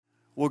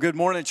Well, good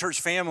morning,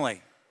 church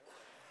family.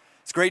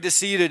 It's great to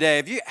see you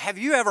today. Have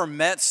you ever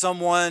met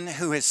someone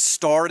who has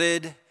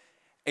started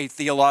a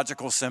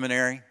theological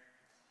seminary?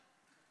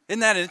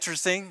 Isn't that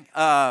interesting?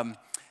 Well,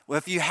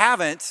 if you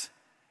haven't,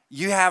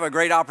 you have a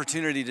great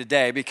opportunity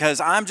today because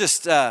I'm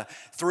just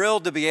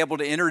thrilled to be able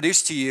to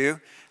introduce to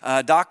you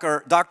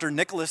Dr.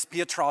 Nicholas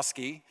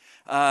Piotrowski.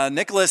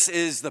 Nicholas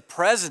is the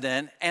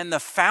president and the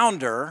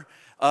founder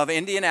of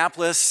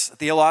Indianapolis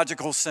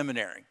Theological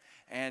Seminary.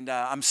 And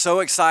I'm so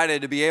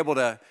excited to be able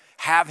to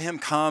have him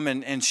come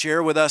and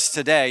share with us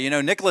today. You know,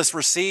 Nicholas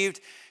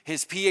received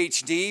his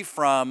PhD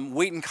from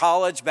Wheaton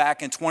College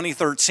back in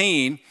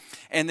 2013.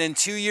 And then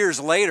 2 years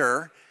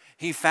later,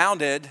 he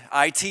founded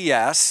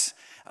ITS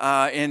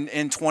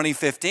in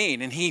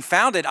 2015. And he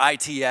founded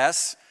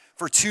ITS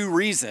for two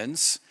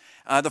reasons.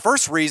 The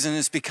first reason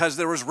is because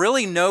there was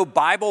really no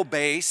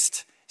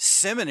Bible-based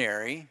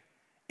seminary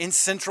in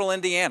central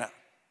Indiana.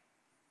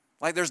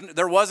 Like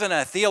there wasn't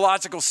a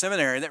theological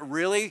seminary that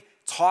really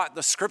taught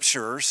the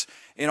scriptures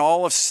in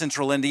all of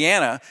central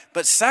Indiana.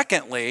 But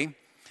secondly,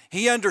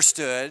 he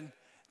understood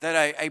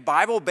that a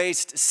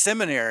Bible-based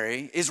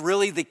seminary is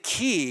really the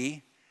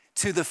key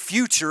to the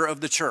future of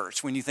the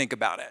church when you think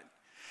about it.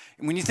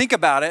 And when you think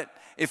about it,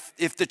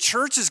 if the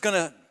church is going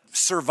to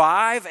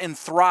survive and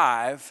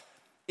thrive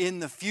in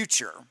the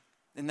future,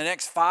 in the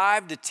next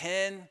 5 to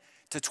 10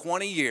 to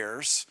 20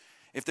 years,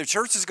 if the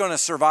church is going to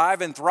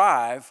survive and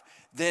thrive,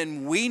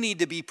 then we need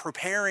to be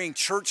preparing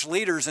church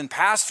leaders and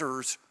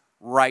pastors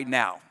right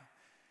now.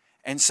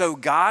 And so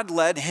God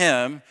led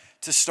him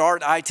to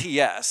start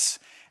ITS.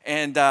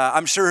 And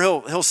I'm sure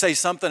he'll say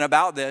something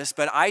about this,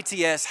 but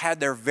ITS had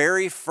their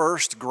very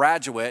first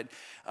graduate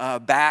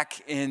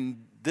back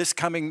in this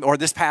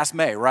past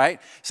May,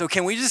 right? So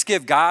can we just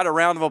give God a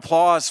round of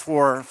applause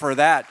for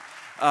that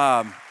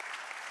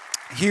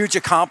huge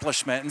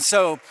accomplishment? And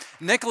so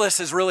Nicholas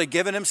has really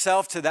given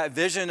himself to that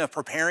vision of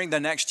preparing the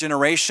next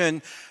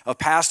generation of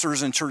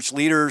pastors and church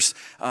leaders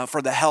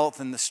for the health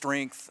and the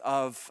strength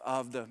of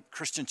the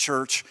Christian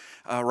church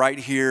right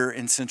here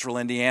in central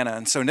Indiana.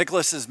 And so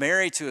Nicholas is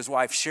married to his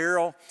wife,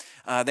 Cheryl.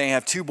 They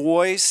have two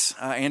boys,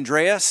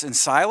 Andreas and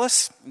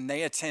Silas, and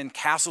they attend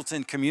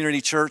Castleton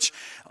Community Church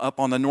up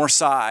on the north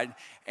side.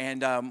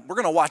 And we're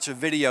going to watch a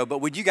video,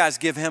 but would you guys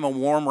give him a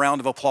warm round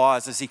of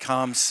applause as he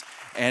comes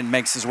and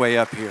makes his way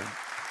up here?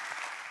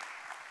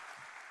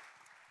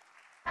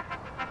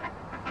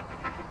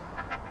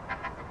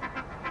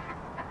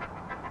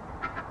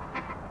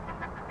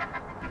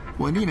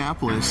 Well,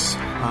 Indianapolis,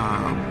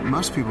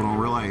 most people don't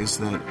realize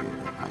that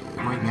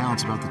right now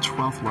it's about the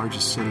 12th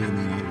largest city in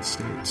the United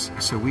States.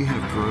 So we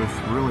have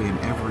growth really in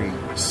every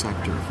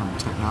sector, from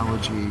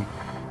technology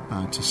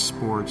to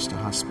sports to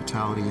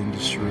hospitality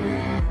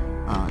industry.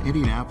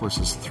 Indianapolis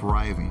is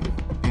thriving.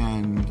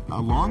 And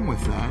along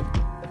with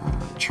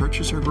that,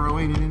 churches are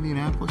growing in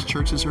Indianapolis.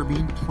 Churches are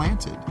being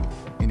planted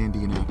in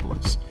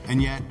Indianapolis.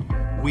 And yet,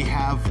 we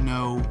have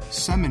no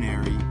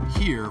seminary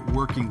here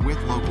working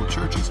with local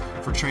churches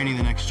for training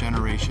the next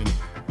generation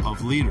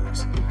of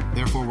leaders.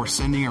 Therefore, we're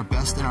sending our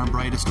best and our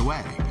brightest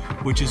away,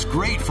 which is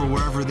great for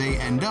wherever they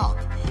end up.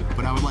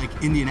 But I would like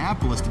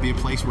Indianapolis to be a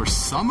place where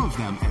some of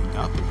them end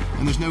up,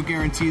 and there's no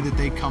guarantee that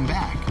they come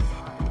back.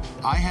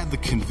 I had the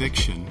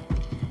conviction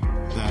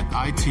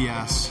that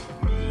ITS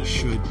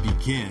should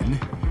begin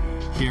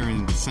here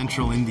in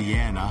central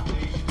Indiana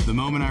the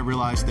moment I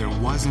realized there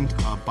wasn't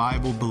a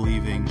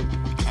Bible-believing,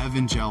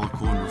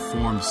 evangelical, and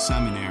Reformed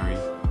seminary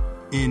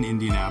in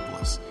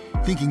Indianapolis.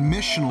 Thinking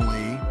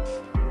missionally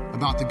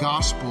about the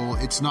gospel,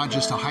 it's not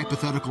just a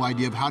hypothetical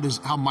idea of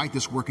how might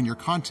this work in your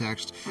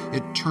context.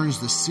 It turns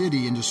the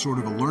city into sort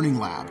of a learning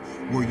lab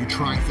where you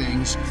try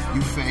things,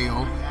 you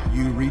fail,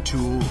 you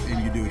retool,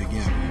 and you do it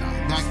again.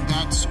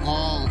 That's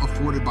all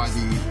afforded by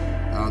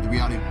the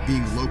reality of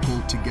being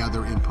local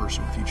together in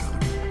person with each other.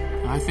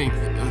 I think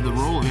the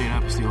role of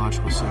Indianapolis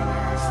Theological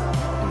Seminary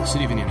and the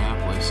city of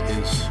Indianapolis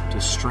is to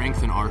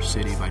strengthen our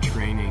city by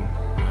training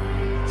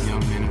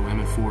young men and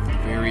women for the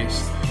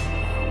various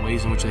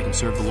ways in which they can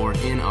serve the Lord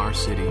in our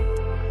city.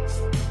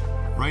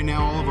 Right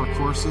now, all of our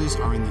courses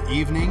are in the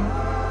evening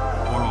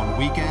or on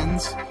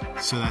weekends,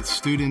 so that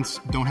students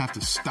don't have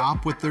to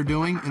stop what they're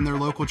doing in their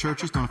local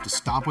churches, don't have to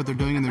stop what they're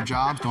doing in their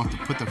jobs, don't have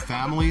to put their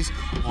families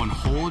on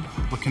hold,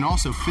 but can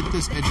also fit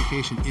this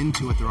education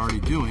into what they're already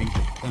doing.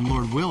 And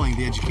Lord willing,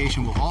 the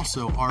education will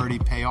also already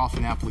pay off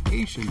in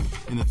application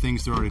in the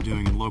things they're already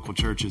doing in local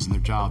churches and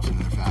their jobs and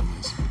their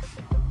families.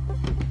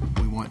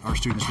 We want our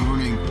students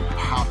learning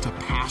how to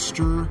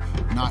pastor,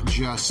 not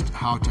just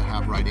how to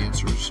have right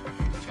answers.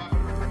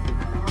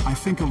 I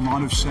think a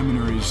lot of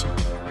seminaries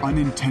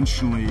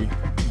unintentionally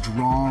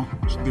draw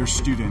their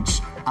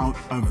students out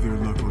of their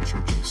local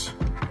churches.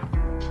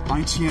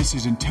 ITS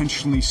is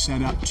intentionally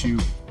set up to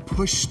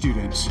push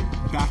students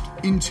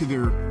back into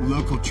their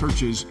local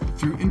churches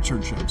through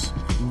internships.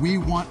 We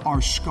want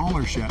our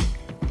scholarship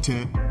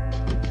to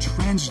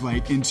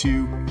translate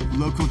into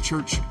local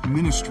church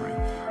ministry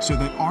so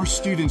that our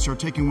students are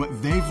taking what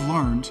they've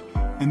learned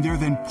and they're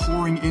then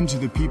pouring into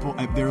the people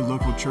at their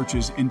local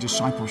churches in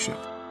discipleship.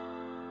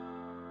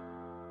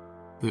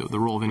 the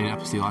role of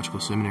Indianapolis Theological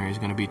Seminary is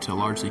going to be to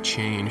largely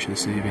change the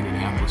city of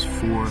Indianapolis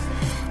for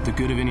the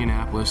good of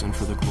Indianapolis and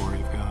for the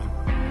glory of God.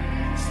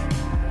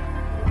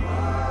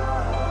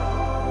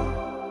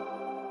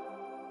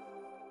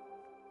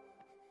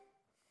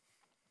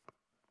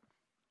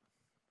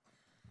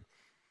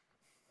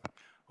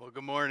 Well,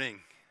 good morning.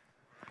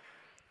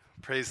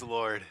 Praise the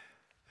Lord.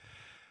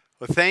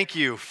 Well, thank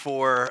you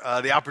for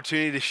the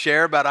opportunity to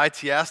share about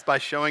ITS by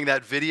showing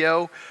that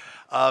video.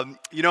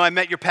 I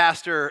met your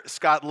pastor,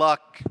 Scott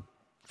Luck,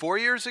 4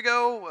 years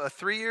ago,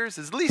 3 years,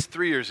 at least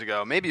 3 years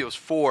ago, maybe it was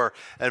 4,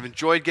 and I've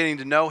enjoyed getting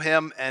to know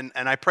him, and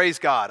I praise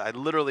God. I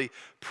literally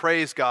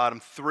praise God. I'm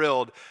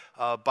thrilled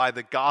by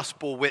the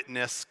gospel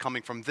witness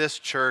coming from this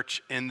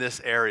church in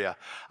this area.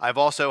 I've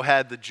also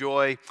had the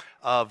joy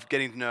of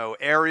getting to know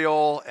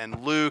Ariel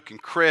and Luke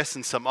and Chris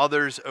and some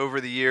others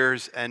over the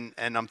years, and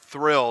I'm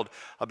thrilled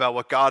about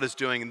what God is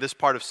doing in this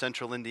part of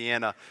central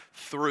Indiana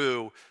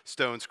through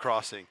Stones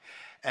Crossing.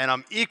 And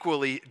I'm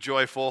equally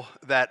joyful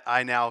that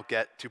I now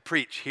get to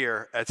preach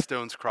here at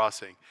Stones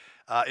Crossing.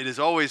 It is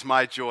always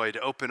my joy to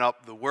open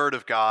up the Word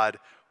of God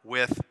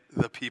with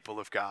the people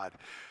of God.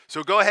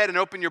 So go ahead and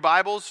open your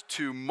Bibles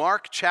to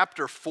Mark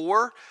chapter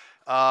 4.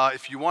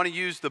 If you want to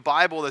use the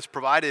Bible that's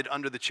provided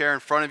under the chair in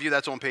front of you,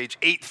 that's on page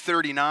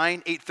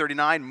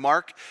 839,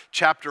 Mark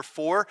chapter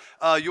 4.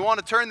 You want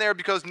to turn there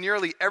because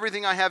nearly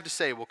everything I have to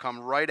say will come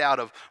right out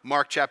of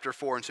Mark chapter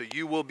 4, and so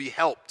you will be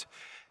helped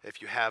if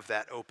you have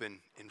that open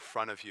in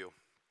front of you.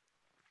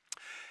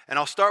 And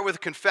I'll start with a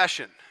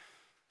confession.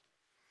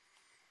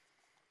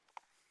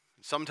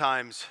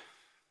 Sometimes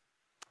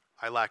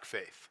I lack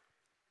faith.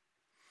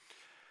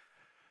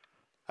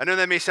 I know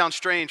that may sound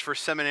strange for a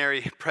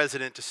seminary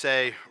president to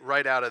say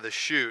right out of the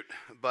chute,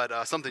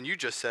 but something you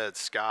just said,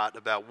 Scott,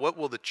 about what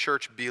will the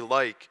church be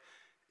like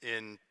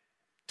in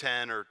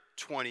 10 or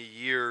 20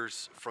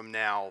 years from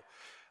now.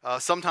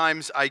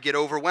 Sometimes I get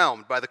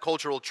overwhelmed by the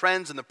cultural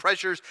trends and the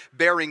pressures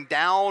bearing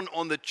down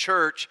on the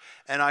church,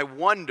 and I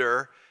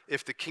wonder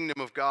if the kingdom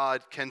of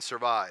God can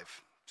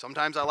survive.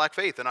 Sometimes I lack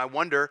faith, and I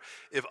wonder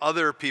if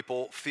other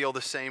people feel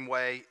the same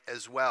way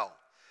as well.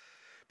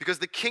 Because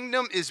the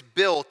kingdom is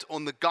built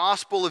on the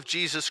gospel of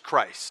Jesus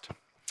Christ.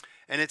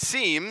 And it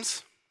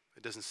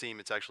doesn't seem,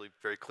 it's actually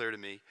very clear to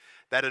me,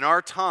 that in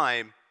our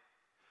time,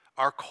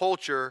 our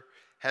culture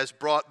has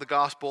brought the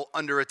gospel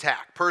under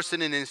attack.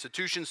 Person and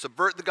institution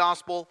subvert the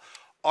gospel.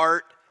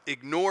 Art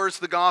ignores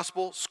the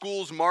gospel.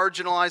 Schools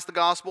marginalize the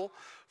gospel.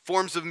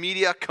 Forms of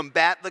media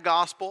combat the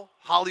gospel.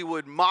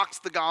 Hollywood mocks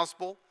the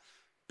gospel.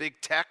 Big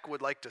tech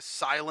would like to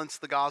silence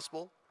the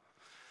gospel.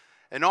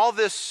 And all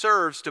this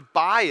serves to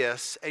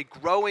bias a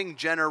growing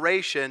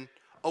generation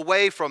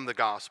away from the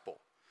gospel.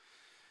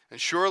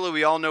 And surely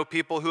we all know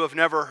people who have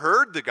never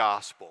heard the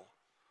gospel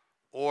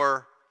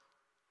or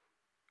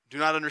do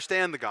not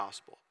understand the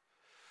gospel.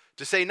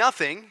 To say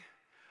nothing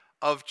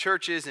of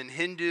churches in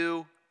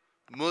Hindu,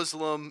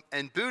 Muslim,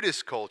 and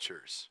Buddhist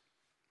cultures.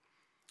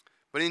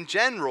 But in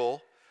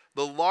general,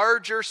 the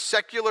larger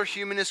secular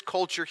humanist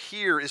culture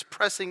here is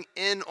pressing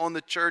in on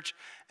the church,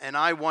 and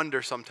I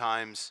wonder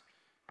sometimes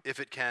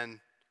if it can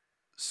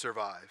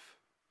survive.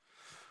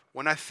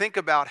 When I think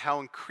about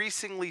how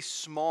increasingly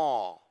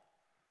small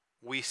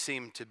we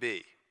seem to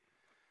be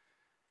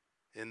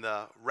in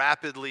the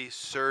rapidly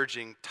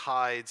surging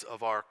tides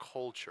of our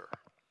culture,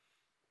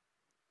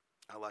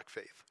 I lack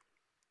faith.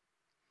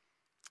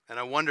 And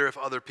I wonder if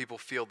other people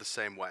feel the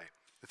same way.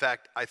 In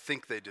fact, I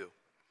think they do.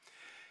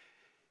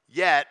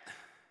 Yet,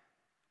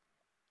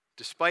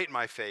 despite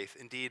my faith,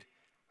 indeed,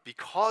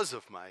 because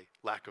of my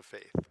lack of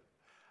faith,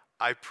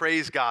 I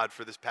praise God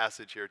for this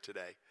passage here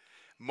today.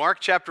 Mark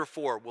chapter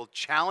 4 will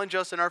challenge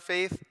us in our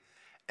faith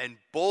and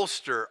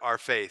bolster our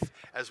faith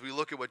as we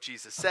look at what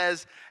Jesus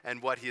says and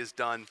what he has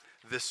done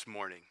this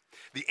morning.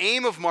 The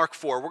aim of Mark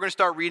 4, we're going to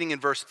start reading in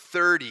verse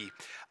 30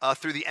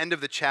 through the end of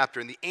the chapter,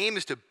 and the aim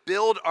is to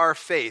build our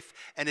faith,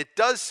 and it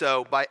does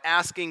so by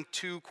asking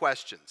two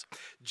questions.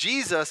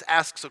 Jesus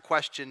asks a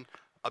question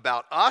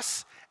about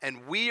us,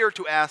 and we are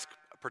to ask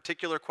a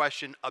particular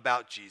question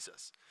about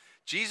Jesus.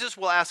 Jesus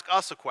will ask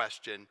us a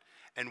question,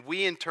 and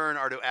we in turn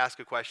are to ask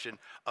a question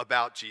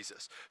about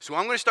Jesus. So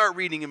I'm going to start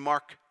reading in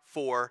Mark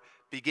 4,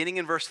 beginning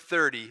in verse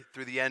 30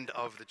 through the end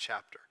of the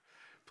chapter.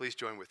 Please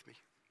join with me.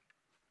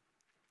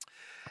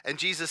 And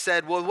Jesus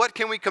said, "Well, what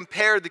can we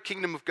compare the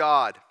kingdom of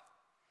God?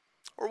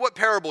 Or what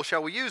parable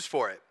shall we use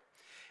for it?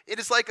 It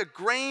is like a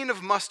grain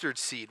of mustard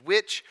seed,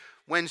 which,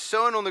 when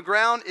sown on the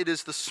ground, it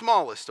is the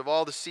smallest of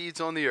all the seeds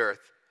on the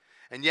earth.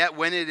 And yet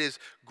when it is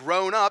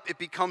grown up, it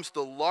becomes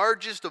the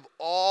largest of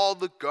all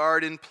the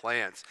garden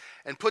plants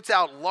and puts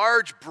out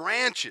large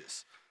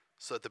branches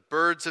so that the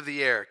birds of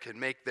the air can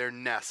make their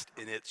nest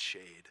in its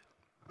shade."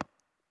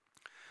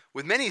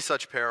 With many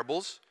such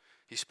parables,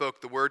 he spoke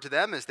the word to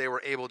them as they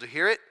were able to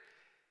hear it.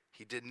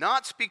 He did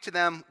not speak to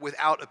them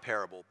without a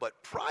parable,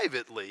 but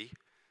privately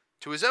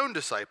to his own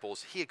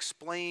disciples, he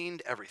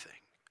explained everything.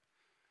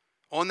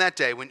 On that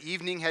day, when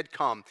evening had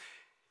come,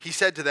 he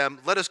said to them,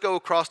 "Let us go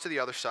across to the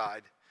other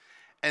side."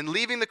 And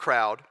leaving the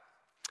crowd,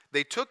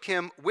 they took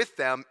him with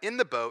them in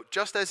the boat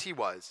just as he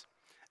was,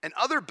 and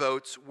other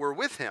boats were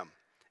with him.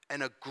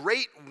 And a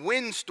great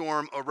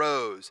windstorm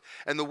arose,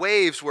 and the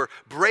waves were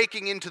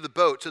breaking into the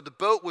boat, so the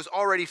boat was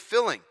already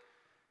filling.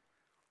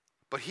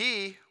 But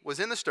he was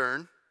in the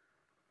stern,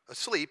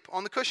 asleep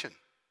on the cushion.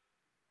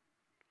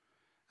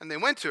 And they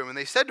went to him, and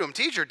they said to him,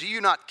 "Teacher, do you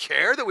not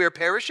care that we are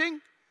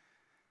perishing?"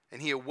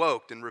 And he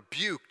awoke and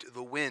rebuked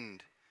the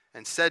wind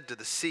and said to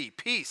the sea,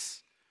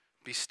 "Peace,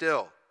 be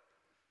still."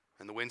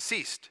 And the wind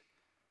ceased,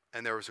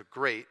 and there was a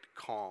great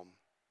calm.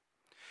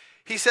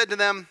 He said to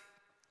them,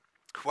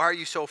 "Why are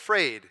you so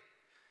afraid?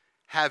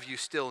 Have you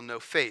still no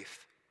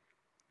faith?"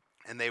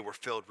 And they were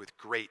filled with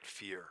great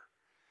fear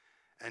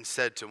and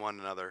said to one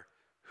another,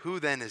 "Who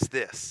then is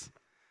this,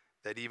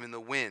 that even the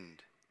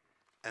wind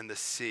and the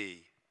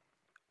sea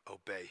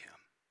obey him?"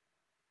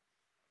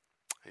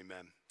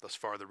 Amen. Thus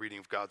far, the reading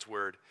of God's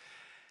word.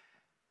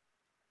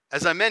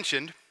 As I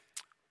mentioned,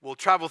 we'll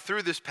travel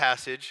through this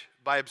passage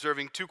by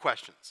observing two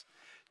questions.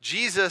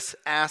 Jesus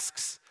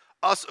asks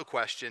us a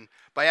question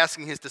by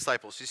asking his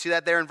disciples. You see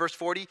that there in verse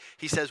 40?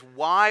 He says,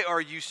 "Why are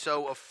you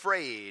so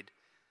afraid?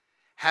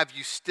 Have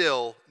you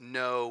still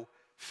no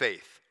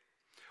faith?"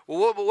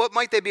 Well, what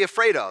might they be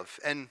afraid of?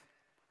 And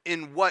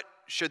in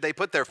what should they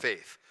put their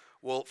faith?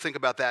 We'll think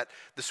about that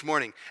this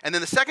morning. And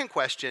then the second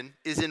question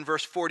is in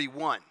verse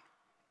 41.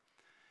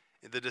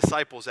 The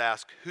disciples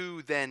ask,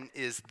 "Who then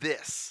is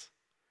this,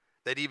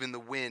 that even the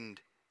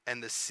wind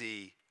and the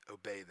sea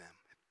obey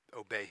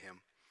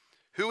him?"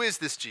 Who is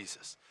this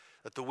Jesus,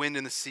 that the wind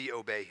and the sea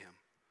obey him?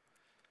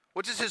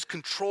 What does his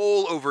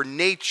control over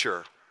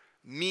nature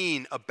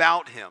mean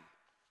about him?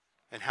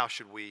 And how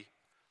should we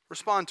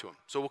respond to him?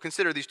 So we'll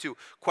consider these two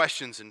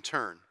questions in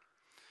turn.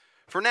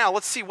 For now,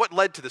 let's see what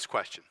led to this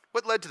question.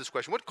 What led to this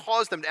question? What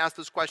caused them to ask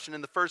this question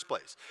in the first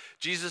place?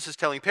 Jesus is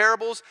telling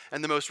parables,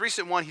 and the most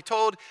recent one he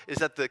told is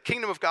that the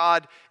kingdom of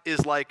God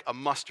is like a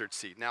mustard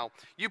seed. Now,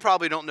 you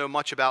probably don't know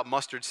much about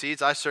mustard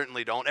seeds. I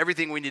certainly don't.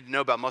 Everything we need to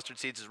know about mustard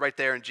seeds is right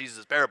there in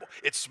Jesus' parable.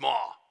 It's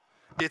small.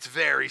 It's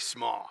very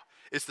small.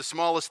 It's the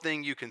smallest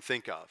thing you can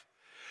think of.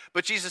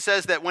 But Jesus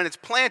says that when it's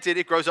planted,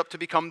 it grows up to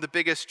become the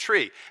biggest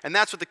tree. And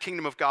that's what the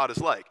kingdom of God is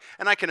like.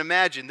 And I can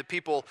imagine the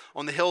people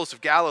on the hills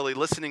of Galilee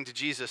listening to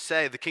Jesus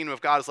say the kingdom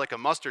of God is like a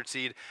mustard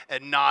seed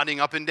and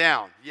nodding up and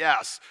down.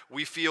 Yes,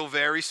 we feel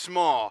very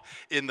small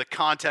in the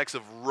context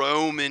of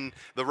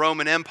the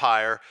Roman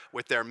Empire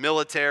with their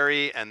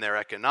military and their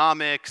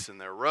economics and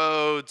their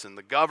roads and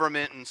the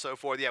government and so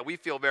forth. Yeah, we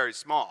feel very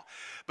small.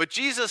 But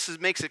Jesus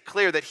makes it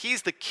clear that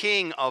he's the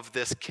king of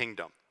this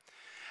kingdom.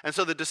 And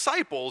so the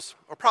disciples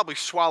are probably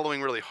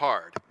swallowing really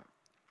hard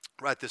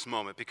right at this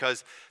moment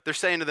because they're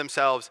saying to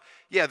themselves,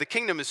 yeah, the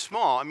kingdom is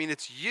small. I mean,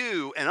 it's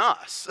you and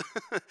us.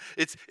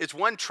 It's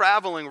one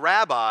traveling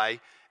rabbi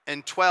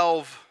and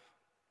 12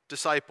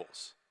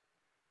 disciples.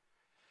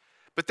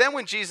 But then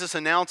when Jesus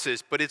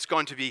announces, but it's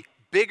going to be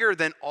bigger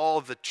than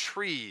all the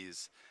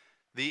trees,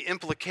 the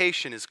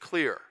implication is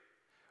clear.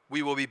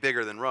 We will be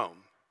bigger than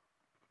Rome.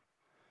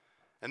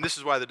 And this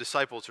is why the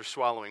disciples are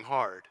swallowing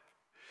hard.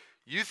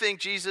 You think,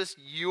 Jesus,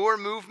 your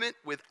movement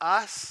with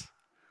us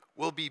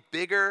will be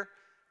bigger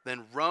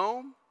than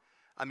Rome?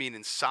 I mean,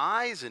 in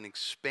size and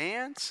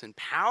expanse and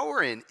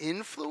power and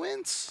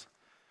influence?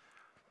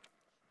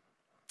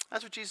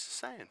 That's what Jesus is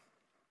saying.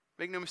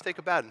 Make no mistake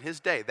about it. In his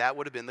day, that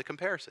would have been the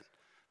comparison.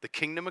 The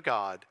kingdom of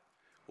God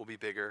will be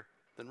bigger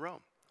than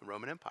Rome, the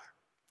Roman Empire.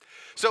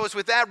 So it's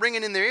with that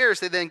ringing in their ears,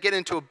 they then get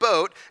into a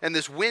boat, and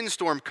this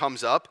windstorm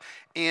comes up,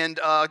 and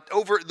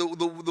over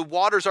the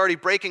water's already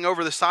breaking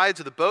over the sides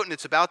of the boat, and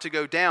it's about to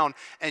go down.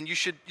 And you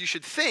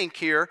should think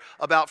here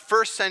about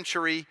first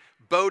century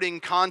boating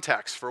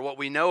context for what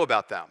we know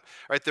about them.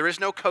 Right? There is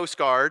no Coast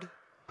Guard,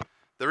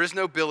 there is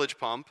no bilge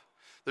pump,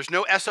 there's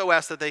no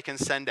SOS that they can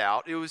send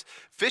out.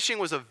 Fishing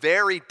was a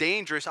very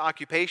dangerous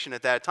occupation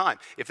at that time.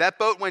 If that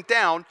boat went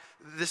down,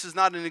 this is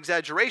not an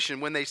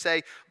exaggeration when they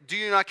say, "Do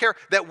you not care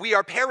that we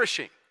are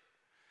perishing?"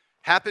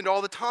 Happened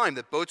all the time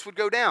that boats would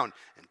go down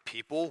and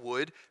people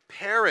would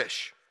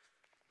perish.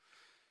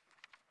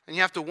 And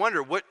you have to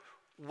wonder, what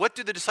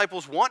do the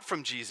disciples want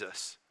from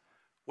Jesus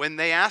when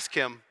they ask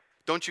him,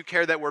 "Don't you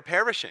care that we're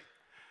perishing?"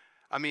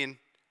 I mean,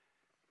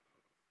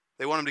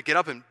 they want him to get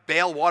up and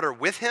bail water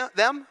with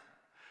them?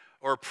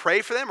 Or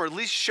pray for them, or at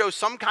least show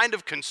some kind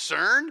of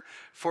concern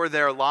for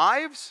their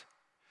lives?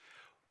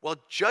 Well,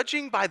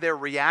 judging by their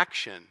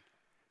reaction,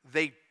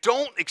 they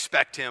don't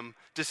expect him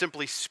to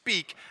simply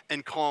speak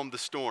and calm the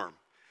storm.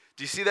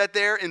 Do you see that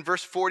there in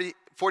verse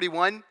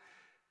 41?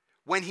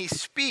 When he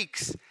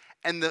speaks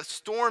and the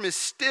storm is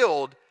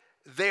stilled,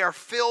 they are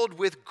filled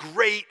with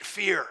great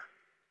fear.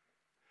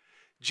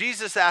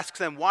 Jesus asks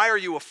them, "Why are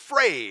you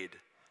afraid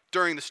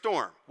during the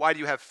storm? Why do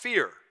you have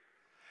fear?"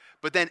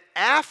 But then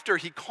after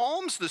he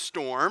calms the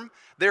storm,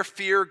 their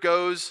fear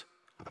goes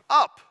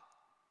up.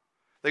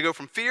 They go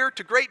from fear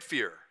to great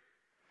fear.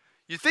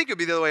 You'd think it would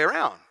be the other way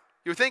around.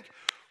 You would think,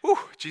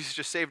 "Whew, Jesus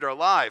just saved our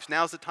lives.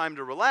 Now's the time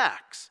to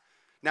relax.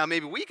 Now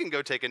maybe we can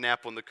go take a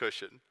nap on the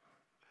cushion."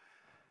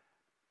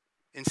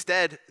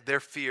 Instead, their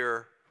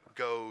fear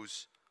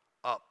goes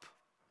up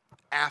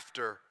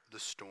after the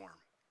storm.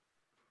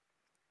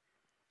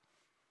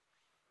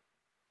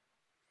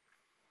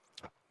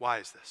 Why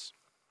is this?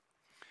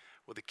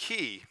 Well, the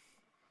key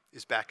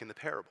is back in the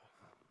parable.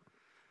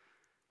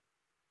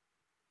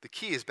 The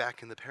key is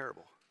back in the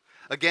parable.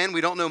 Again,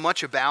 we don't know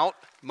much about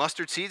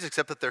mustard seeds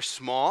except that they're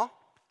small,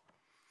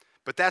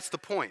 but that's the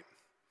point.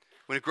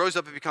 When it grows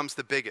up, it becomes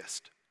the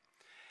biggest.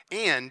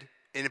 And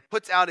it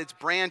puts out its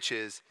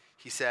branches,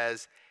 he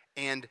says,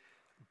 and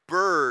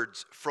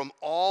birds from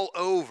all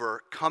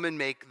over come and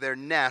make their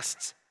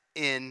nests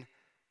in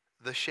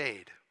the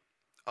shade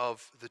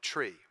of the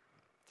tree.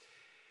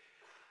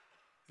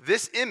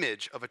 This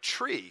image of a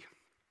tree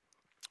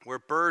where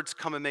birds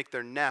come and make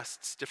their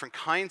nests, different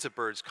kinds of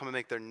birds come and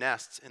make their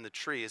nests in the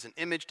tree, is an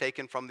image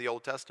taken from the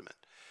Old Testament.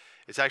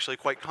 It's actually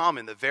quite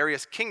common that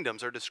various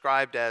kingdoms are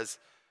described as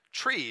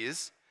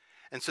trees,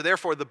 and so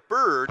therefore the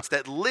birds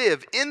that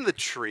live in the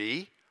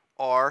tree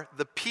are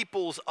the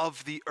peoples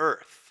of the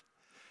earth.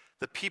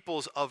 The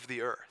peoples of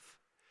the earth.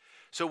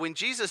 So when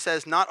Jesus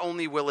says not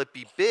only will it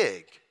be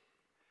big,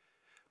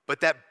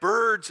 but that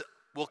birds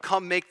will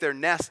come make their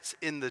nests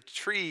in the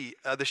tree,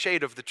 the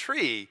shade of the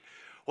tree,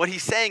 what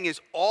he's saying is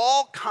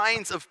all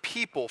kinds of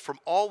people from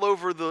all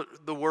over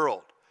the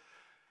world,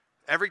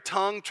 every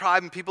tongue,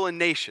 tribe, and people and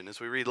nation, as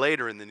we read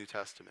later in the New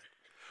Testament,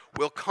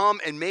 will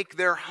come and make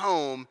their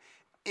home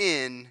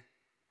in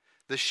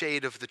the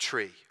shade of the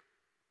tree.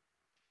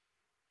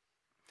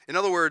 In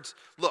other words,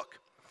 look,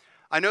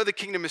 I know the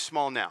kingdom is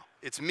small now.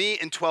 It's me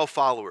and 12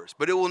 followers,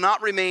 but it will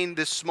not remain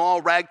this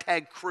small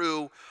ragtag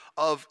crew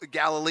of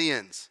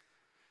Galileans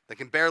that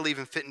can barely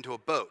even fit into a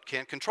boat,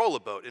 can't control a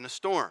boat in a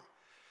storm.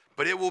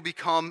 But it will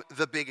become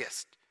the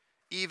biggest,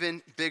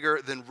 even bigger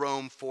than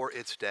Rome for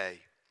its day.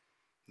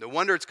 No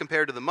wonder it's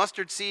compared to the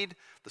mustard seed,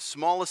 the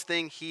smallest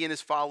thing he and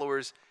his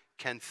followers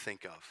can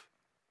think of.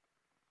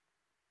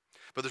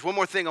 But there's one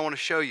more thing I want to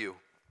show you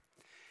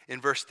in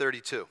verse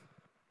 32.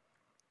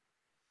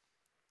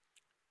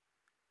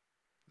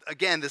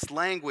 Again, this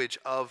language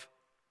of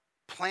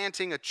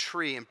planting a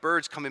tree and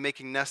birds coming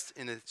making nests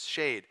in its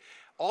shade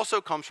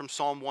also comes from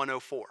Psalm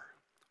 104.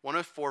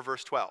 104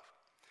 verse 12.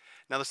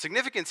 Now the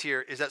significance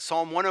here is that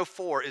Psalm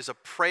 104 is a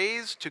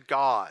praise to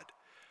God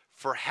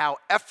for how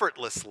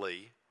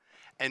effortlessly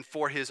and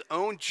for his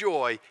own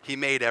joy he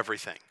made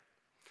everything.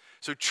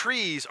 So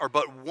trees are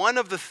but one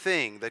of the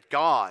things that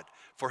God,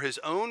 for his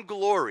own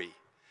glory,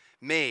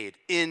 made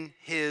in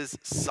his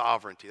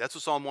sovereignty. That's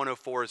what Psalm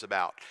 104 is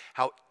about.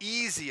 How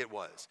easy it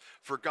was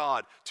for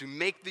God to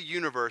make the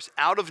universe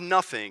out of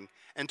nothing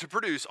and to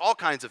produce all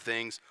kinds of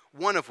things,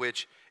 one of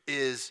which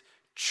is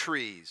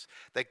trees.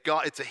 That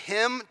God, it's a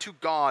hymn to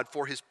God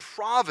for his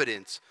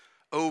providence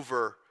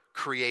over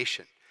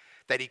creation.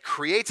 That he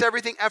creates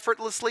everything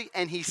effortlessly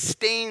and he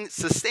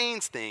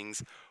sustains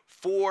things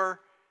for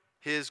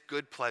his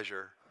good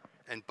pleasure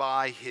and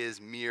by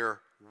his mere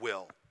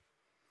will.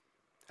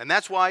 And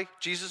that's why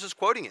Jesus is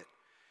quoting it.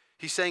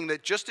 He's saying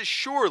that just as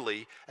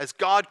surely as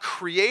God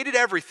created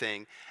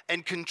everything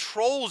and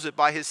controls it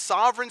by his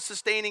sovereign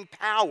sustaining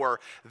power,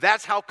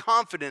 that's how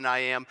confident I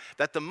am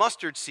that the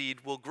mustard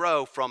seed will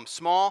grow from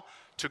small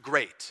to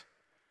great.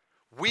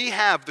 We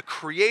have the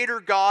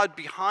Creator God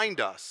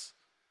behind us,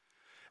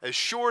 as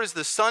sure as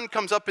the sun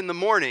comes up in the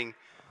morning,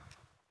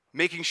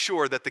 making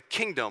sure that the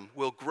kingdom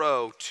will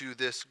grow to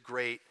this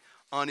great,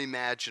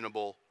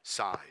 unimaginable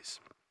size.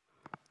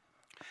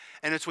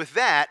 And it's with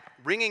that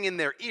ringing in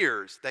their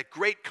ears, that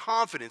great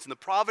confidence in the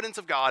providence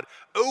of God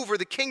over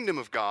the kingdom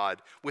of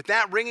God, with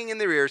that ringing in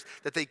their ears,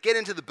 that they get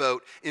into the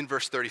boat in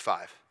verse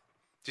 35.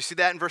 Do you see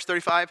that in verse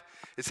 35?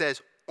 It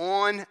says,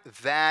 on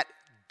that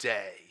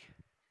day.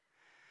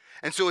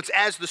 And so it's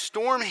as the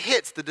storm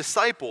hits, the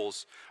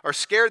disciples are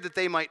scared that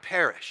they might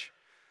perish.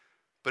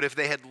 But if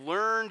they had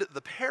learned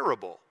the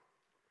parable,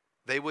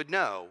 they would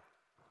know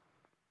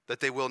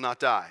that they will not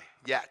die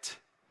yet.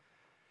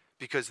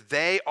 Because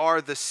they are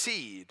the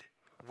seed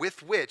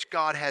with which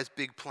God has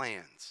big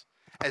plans.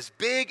 As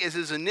big as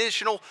his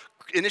initial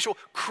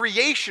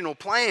creational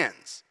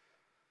plans.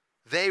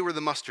 They were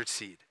the mustard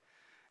seed.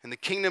 And the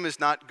kingdom is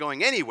not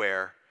going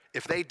anywhere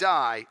if they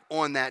die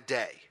on that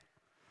day.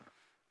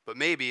 But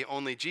maybe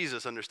only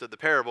Jesus understood the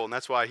parable, and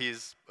that's why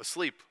he's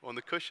asleep on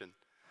the cushion.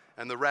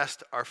 And the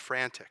rest are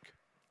frantic.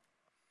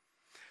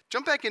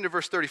 Jump back into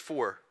verse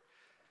 34.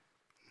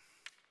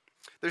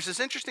 There's this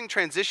interesting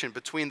transition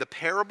between the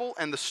parable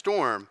and the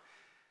storm,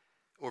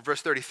 or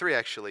verse 33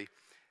 actually.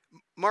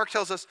 Mark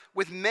tells us,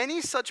 with many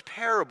such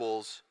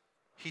parables,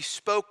 he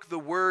spoke the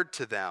word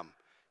to them,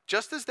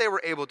 just as they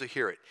were able to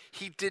hear it.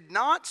 He did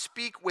not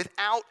speak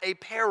without a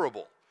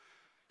parable.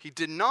 He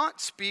did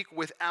not speak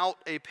without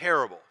a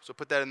parable. So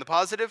put that in the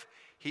positive.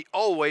 He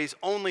always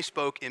only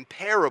spoke in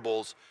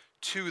parables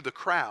to the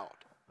crowd.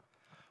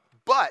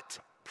 But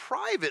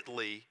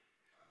privately,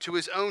 to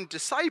his own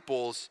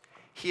disciples,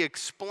 he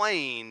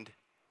explained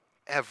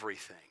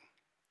everything.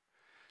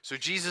 So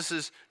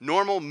Jesus'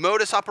 normal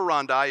modus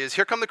operandi is,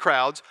 here come the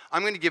crowds,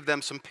 I'm going to give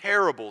them some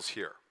parables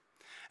here.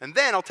 And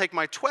then I'll take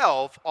my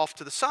 12 off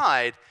to the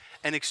side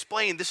and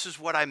explain this is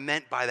what I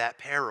meant by that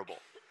parable.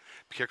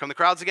 Here come the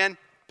crowds again,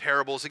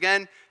 parables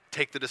again,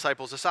 take the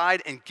disciples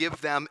aside and give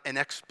them an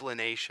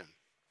explanation.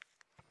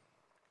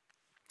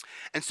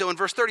 And so in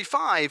verse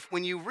 35,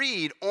 when you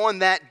read on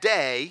that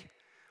day,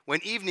 when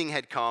evening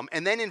had come,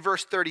 and then in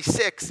verse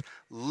 36,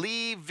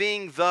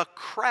 leaving the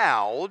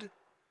crowd,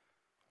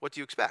 what do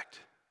you expect?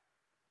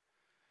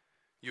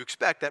 You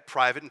expect that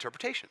private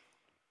interpretation.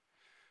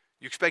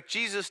 You expect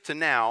Jesus to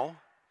now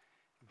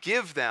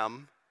give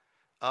them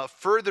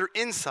further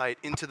insight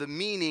into the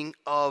meaning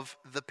of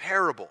the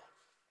parable.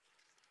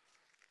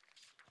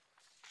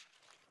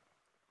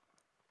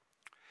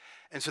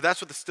 And so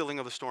that's what the stilling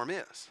of the storm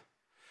is.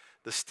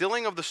 The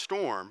stilling of the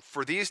storm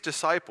for these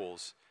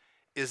disciples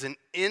is an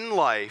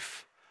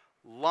in-life,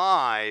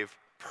 live,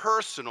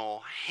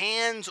 personal,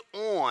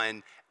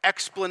 hands-on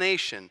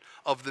explanation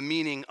of the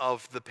meaning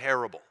of the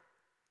parable.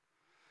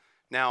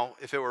 Now,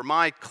 if it were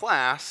my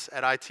class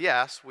at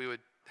ITS, we would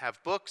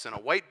have books and a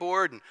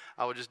whiteboard, and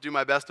I would just do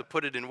my best to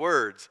put it in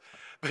words.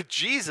 But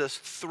Jesus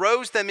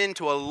throws them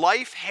into a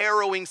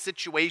life-harrowing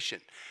situation,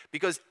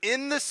 because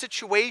in the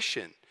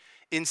situation,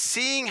 in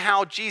seeing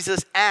how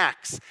Jesus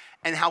acts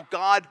and how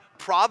God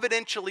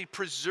providentially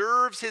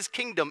preserves his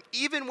kingdom,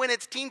 even when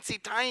it's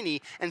teensy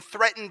tiny and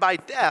threatened by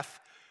death,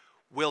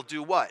 will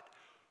do what?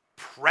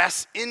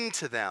 Press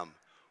into them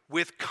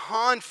with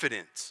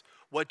confidence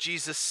what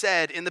Jesus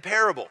said in the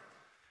parable.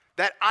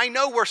 That I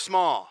know we're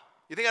small.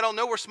 You think I don't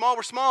know we're small?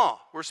 We're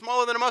small. We're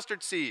smaller than a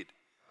mustard seed.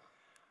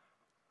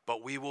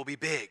 But we will be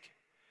big,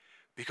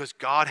 because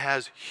God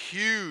has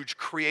huge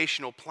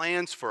creational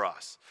plans for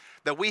us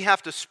that we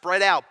have to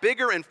spread out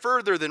bigger and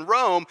further than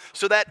Rome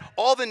so that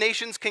all the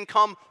nations can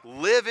come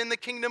live in the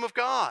kingdom of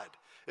God.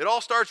 It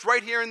all starts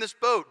right here in this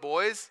boat,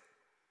 boys.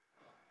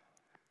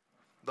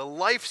 The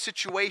life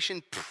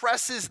situation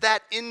presses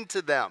that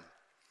into them.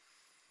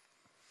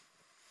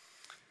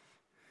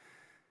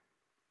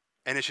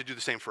 And it should do the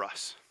same for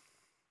us.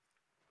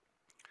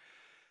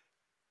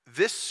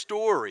 This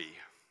story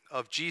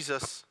of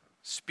Jesus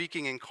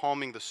speaking and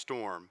calming the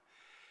storm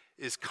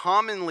is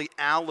commonly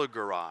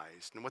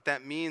allegorized. And what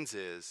that means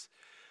is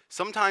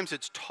sometimes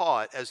it's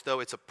taught as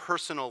though it's a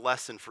personal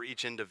lesson for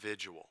each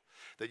individual.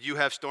 That you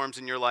have storms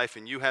in your life,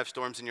 and you have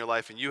storms in your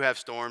life, and you have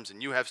storms,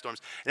 and you have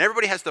storms. And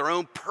everybody has their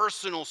own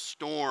personal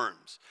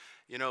storms.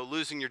 You know,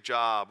 losing your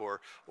job or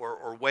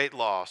weight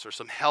loss or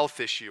some health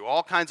issue,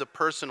 all kinds of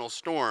personal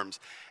storms.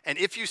 And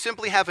if you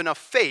simply have enough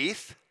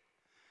faith,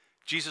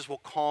 Jesus will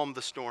calm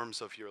the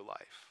storms of your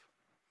life.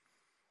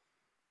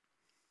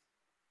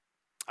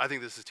 I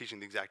think this is teaching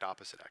the exact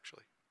opposite,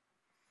 actually.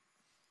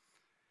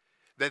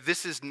 That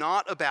this is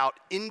not about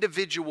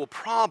individual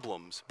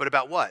problems, but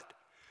about what?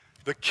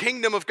 The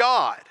kingdom of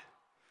God.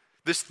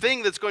 This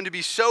thing that's going to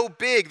be so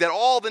big that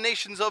all the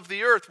nations of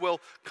the earth will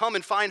come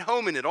and find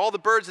home in it. All the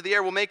birds of the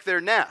air will make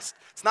their nest.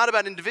 It's not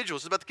about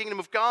individuals. It's about the kingdom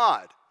of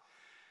God.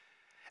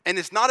 And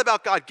it's not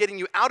about God getting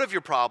you out of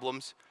your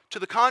problems. To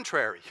the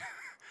contrary.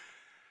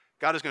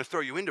 God is going to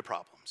throw you into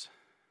problems.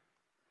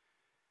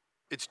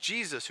 It's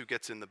Jesus who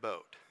gets in the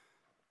boat.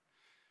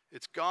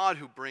 It's God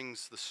who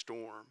brings the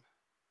storm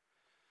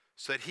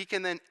so that he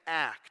can then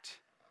act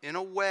in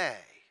a way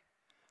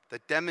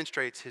that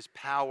demonstrates his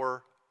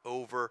power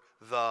over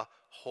the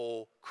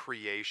whole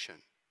creation.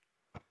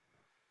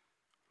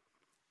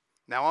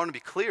 Now, I want to be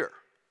clear.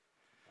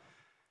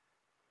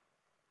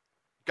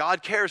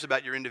 God cares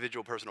about your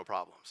individual personal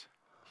problems.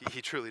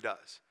 He truly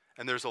does.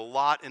 And there's a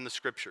lot in the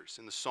scriptures,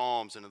 in the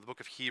Psalms, and in the book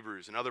of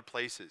Hebrews, and other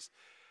places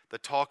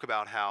that talk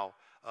about how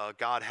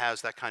God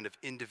has that kind of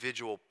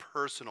individual,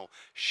 personal,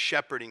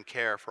 shepherding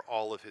care for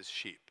all of his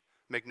sheep.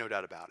 Make no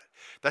doubt about it.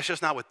 That's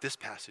just not what this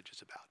passage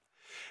is about.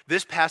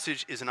 This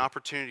passage is an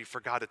opportunity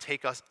for God to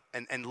take us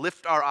and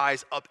lift our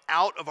eyes up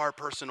out of our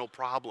personal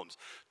problems,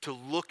 to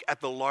look at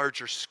the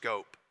larger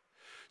scope,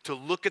 to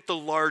look at the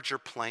larger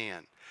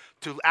plan,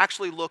 to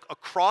actually look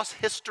across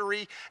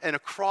history and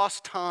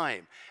across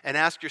time and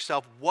ask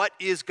yourself, what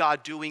is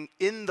God doing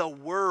in the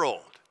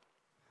world?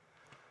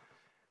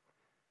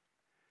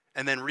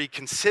 And then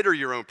reconsider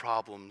your own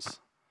problems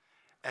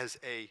as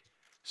a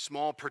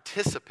small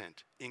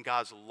participant in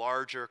God's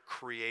larger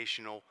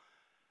creational,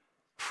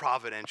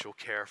 providential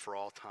care for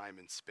all time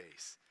and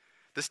space.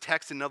 This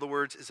text, in other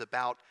words, is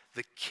about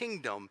the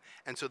kingdom,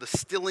 and so the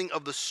stilling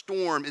of the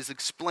storm is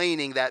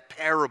explaining that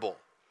parable.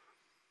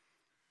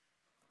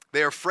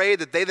 They are afraid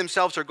that they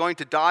themselves are going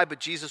to die, but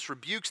Jesus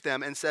rebukes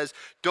them and says,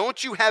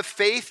 don't you have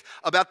faith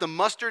about the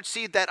mustard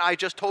seed that I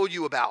just told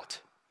you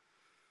about?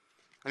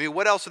 I mean,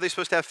 what else are they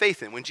supposed to have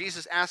faith in? When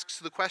Jesus asks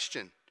the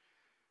question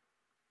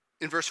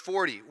in verse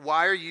 40,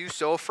 why are you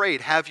so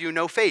afraid? Have you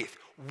no faith?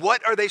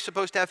 What are they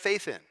supposed to have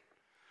faith in?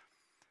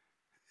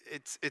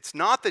 It's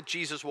not that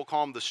Jesus will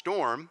calm the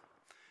storm.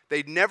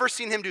 They'd never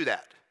seen him do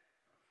that.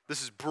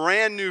 This is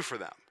brand new for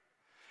them.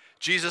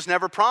 Jesus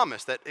never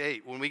promised that,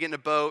 hey, when we get in a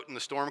boat and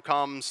the storm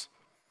comes,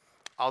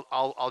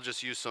 I'll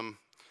just use some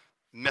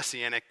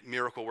messianic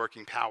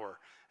miracle-working power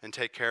and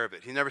take care of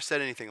it. He never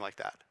said anything like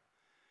that.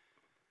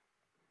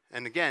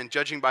 And again,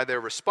 judging by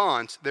their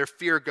response, their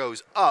fear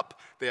goes up.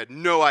 They had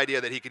no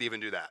idea that he could even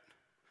do that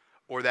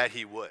or that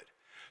he would.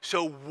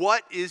 So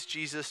what does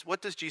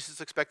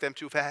Jesus expect them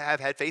to have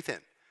had faith in?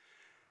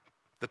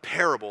 The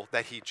parable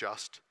that he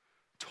just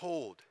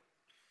told.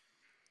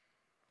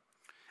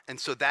 And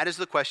so that is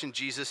the question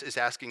Jesus is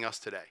asking us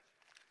today.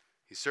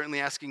 He's certainly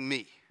asking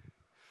me.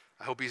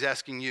 I hope he's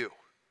asking you.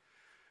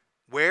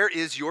 Where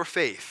is your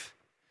faith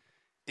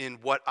in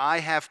what I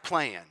have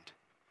planned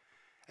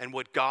and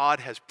what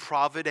God has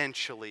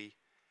providentially,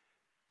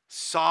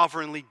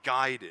 sovereignly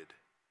guided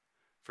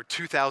for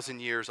 2,000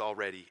 years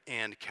already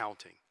and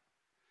counting?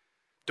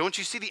 Don't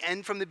you see the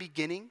end from the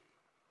beginning?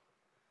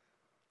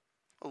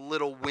 A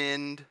little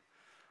wind,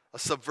 a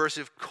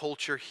subversive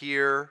culture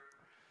here,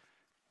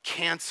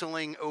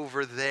 canceling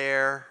over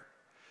there.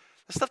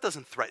 This stuff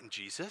doesn't threaten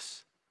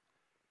Jesus.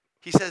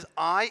 He says,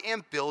 I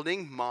am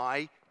building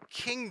my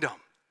kingdom.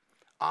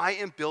 I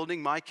am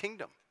building my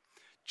kingdom.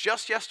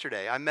 Just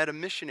yesterday, I met a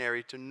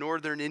missionary to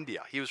northern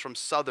India. He was from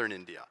southern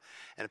India.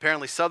 And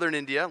apparently southern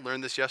India,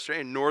 learned this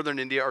yesterday, and northern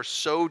India are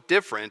so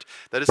different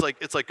that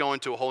it's like going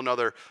to a whole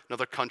another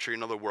country,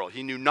 another world.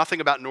 He knew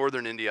nothing about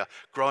northern India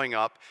growing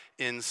up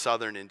in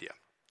southern India.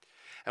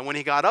 And when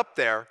he got up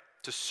there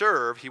to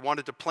serve, he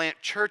wanted to plant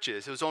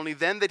churches. It was only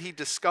then that he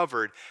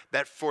discovered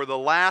that for the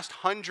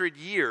last 100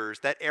 years,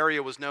 that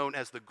area was known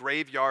as the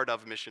graveyard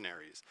of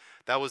missionaries.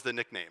 That was the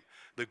nickname,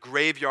 the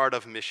graveyard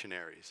of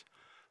missionaries.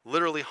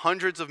 Literally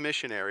hundreds of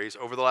missionaries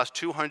over the last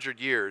 200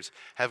 years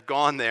have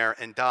gone there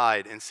and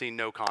died and seen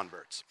no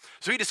converts.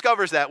 So he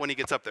discovers that when he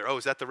gets up there. Oh,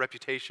 is that the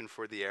reputation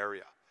for the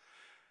area?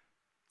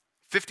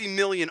 50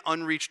 million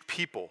unreached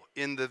people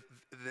in the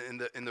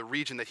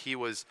region that he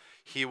was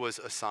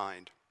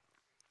assigned.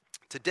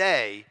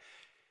 Today,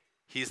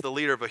 he's the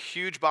leader of a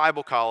huge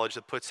Bible college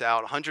that puts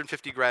out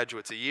 150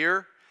 graduates a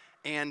year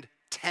and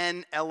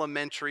 10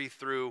 elementary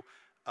through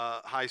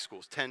high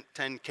schools,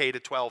 10 K to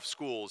 12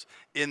 schools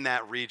in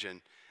that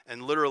region.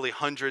 And literally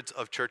hundreds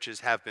of churches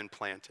have been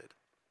planted.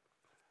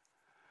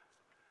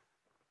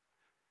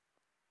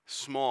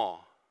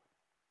 Small.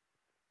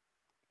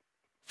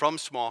 From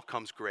small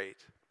comes great.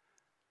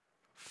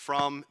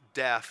 From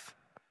death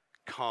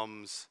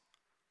comes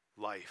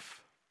life.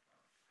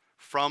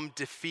 From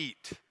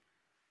defeat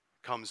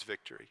comes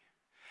victory.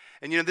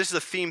 And this is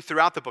a theme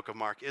throughout the book of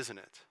Mark, isn't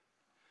it?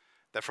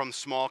 That from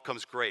small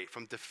comes great,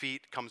 from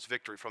defeat comes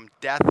victory, from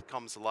death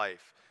comes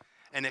life.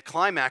 And it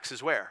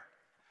climaxes where?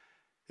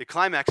 It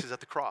climaxes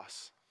at the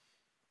cross.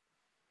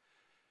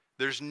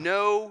 There's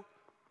no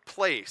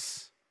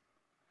place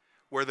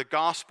where the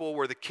gospel,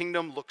 where the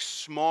kingdom looks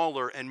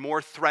smaller and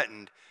more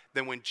threatened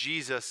than when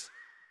Jesus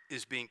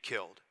is being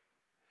killed.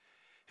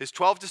 His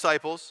 12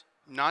 disciples,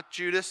 not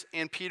Judas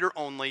and Peter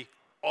only,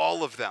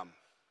 all of them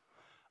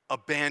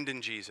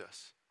abandon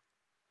Jesus.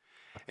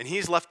 And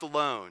he's left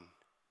alone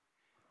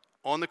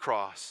on the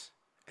cross,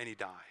 and he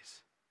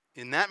dies.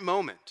 In that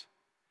moment,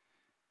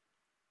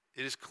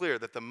 it is clear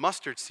that the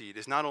mustard seed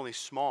is not only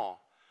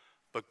small,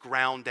 but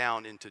ground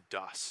down into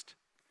dust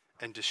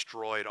and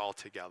destroyed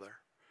altogether.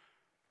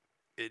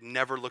 It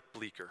never looked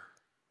bleaker.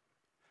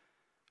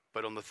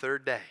 But on the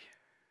third day,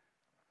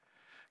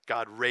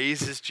 God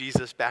raises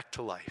Jesus back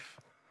to life.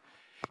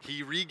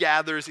 He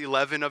regathers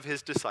 11 of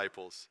his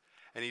disciples,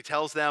 and he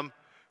tells them,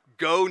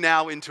 go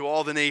now into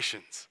all the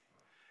nations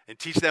and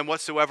teach them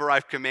whatsoever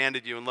I've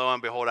commanded you, and lo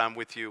and behold, I'm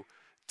with you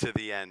to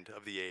the end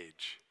of the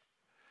age.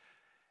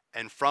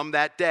 And from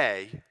that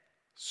day,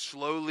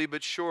 slowly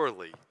but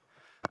surely,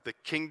 the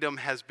kingdom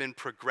has been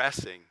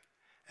progressing,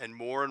 and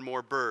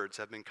more birds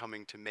have been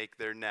coming to make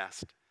their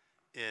nest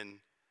in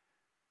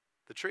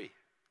the tree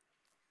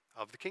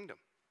of the kingdom.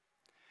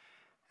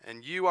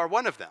 And you are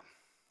one of them.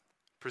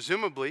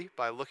 Presumably,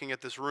 by looking at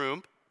this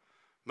room,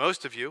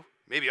 most of you,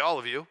 maybe all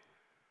of you,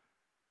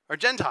 are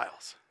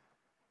Gentiles.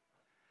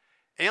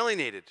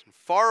 Alienated and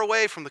far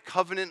away from the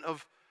covenant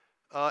of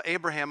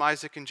Abraham,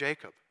 Isaac, and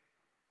Jacob.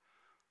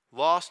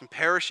 Lost and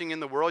perishing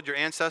in the world. Your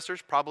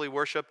ancestors probably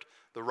worshipped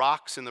the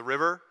rocks in the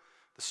river,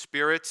 the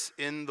spirits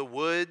in the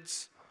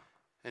woods,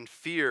 and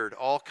feared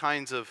all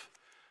kinds of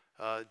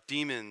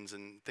demons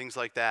and things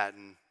like that,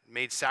 and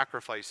made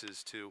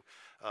sacrifices to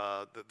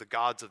the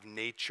gods of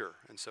nature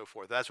and so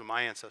forth. That's what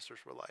my ancestors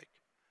were like.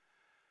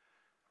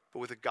 But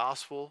with the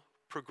gospel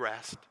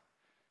progressed,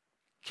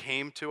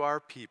 came to our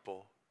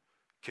people,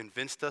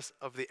 convinced us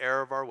of the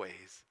error of our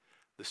ways,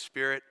 the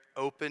Spirit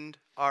opened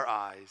our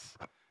eyes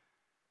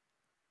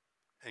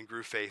and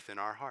grew faith in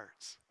our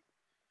hearts.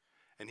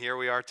 And here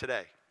we are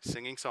today,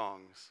 singing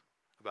songs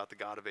about the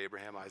God of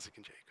Abraham, Isaac,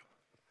 and Jacob.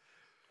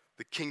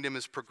 The kingdom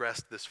has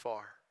progressed this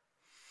far.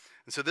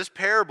 And so this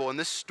parable and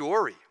this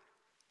story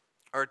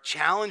are a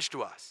challenge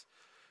to us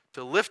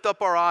to lift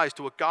up our eyes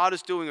to what God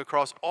is doing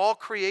across all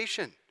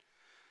creation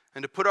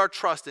and to put our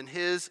trust in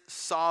his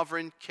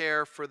sovereign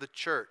care for the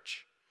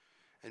church.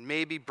 And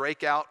maybe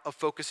break out of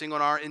focusing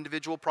on our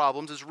individual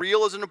problems, as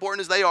real as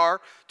important as they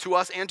are to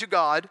us and to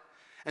God,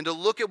 and to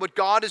look at what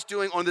God is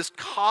doing on this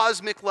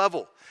cosmic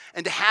level,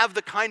 and to have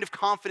the kind of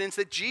confidence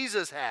that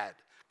Jesus had,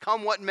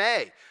 come what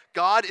may.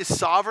 God is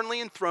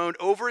sovereignly enthroned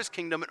over his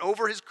kingdom and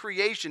over his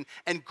creation,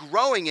 and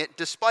growing it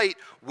despite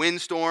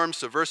windstorms,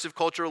 subversive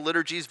cultural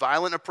liturgies,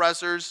 violent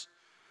oppressors.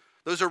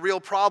 Those are real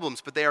problems,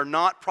 but they are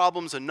not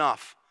problems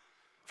enough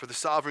for the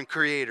sovereign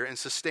creator and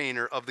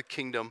sustainer of the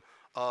kingdom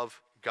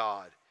of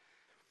God.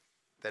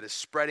 that is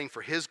spreading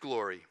for his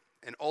glory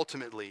and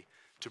ultimately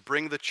to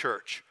bring the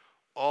church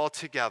all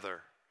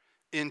together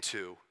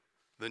into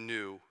the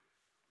new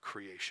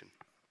creation.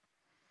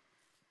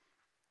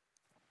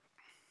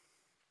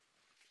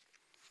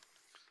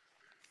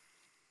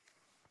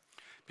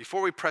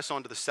 Before we press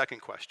on to the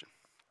second question,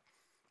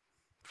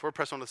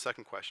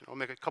 I'll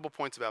make a couple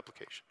points of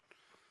application.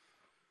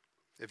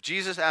 If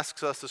Jesus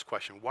asks us this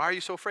question, why are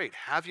you so afraid?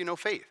 Have you no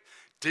faith?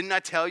 Didn't I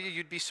tell you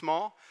you'd be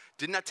small?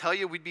 Didn't I tell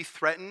you we'd be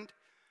threatened?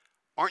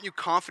 Aren't you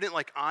confident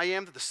like I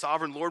am that the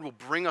sovereign Lord will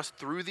bring us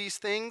through these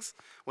things?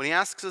 When he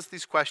asks us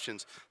these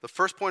questions, the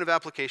first point of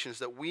application is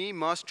that we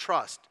must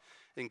trust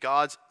in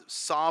God's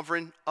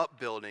sovereign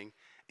upbuilding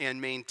and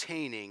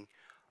maintaining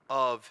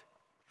of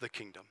the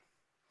kingdom.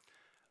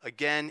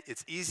 Again,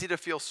 it's easy to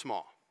feel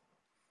small.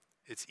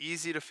 It's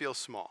easy to feel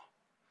small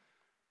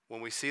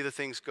when we see the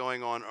things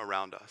going on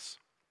around us.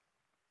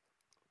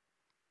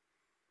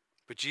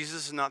 But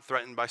Jesus is not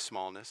threatened by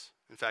smallness.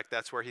 In fact,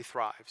 that's where he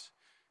thrives.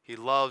 He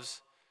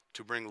loves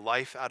to bring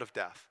life out of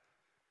death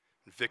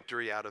and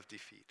victory out of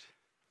defeat.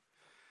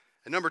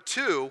 And number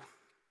two,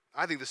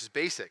 I think this is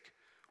basic.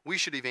 We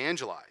should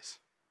evangelize.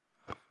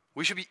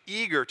 We should be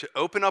eager to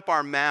open up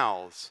our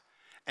mouths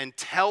and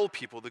tell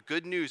people the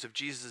good news of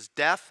Jesus'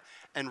 death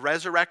and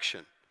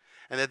resurrection,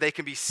 and that they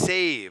can be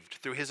saved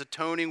through his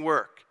atoning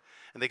work,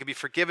 and they can be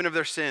forgiven of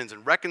their sins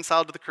and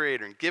reconciled to the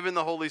Creator and given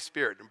the Holy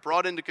Spirit and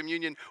brought into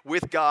communion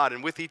with God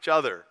and with each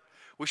other.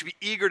 We should be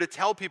eager to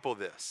tell people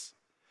this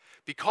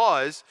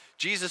because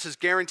Jesus is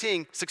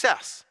guaranteeing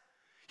success.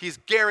 He's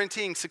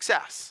guaranteeing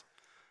success.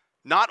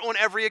 Not on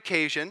every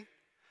occasion,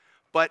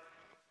 but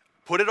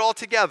put it all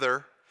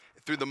together,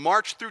 through the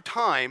march through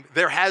time,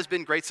 there has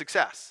been great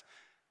success.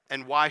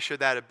 And why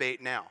should that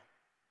abate now?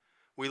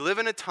 We live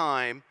in a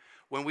time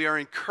when we are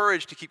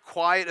encouraged to keep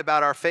quiet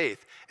about our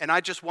faith. And I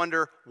just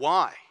wonder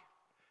why.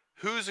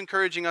 Who's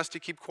encouraging us to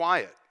keep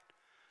quiet?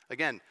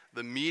 Again,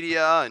 the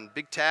media and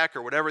big tech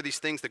or whatever, these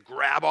things that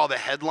grab all the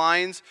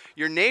headlines.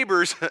 Your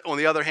neighbors, on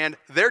the other hand,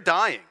 they're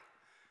dying.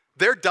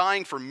 They're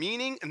dying for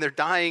meaning, and they're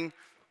dying,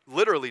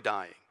 literally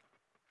dying.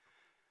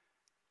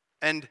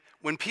 And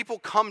when people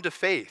come to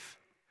faith,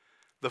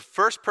 the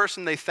first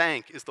person they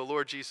thank is the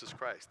Lord Jesus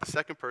Christ. The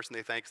second person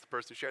they thank is the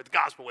person who shared the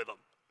gospel with them.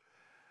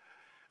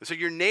 And so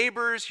your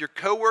neighbors, your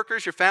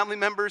coworkers, your family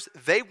members,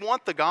 they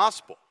want the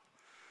gospel,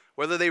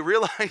 whether they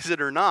realize it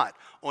or not.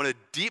 On a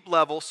deep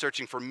level,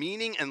 searching for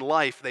meaning and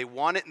life, they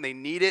want it and they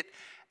need it.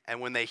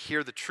 And when they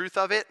hear the truth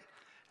of it,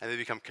 and they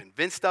become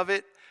convinced of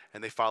it,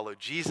 and they follow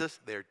Jesus,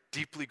 they're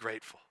deeply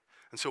grateful.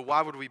 And so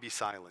why would we be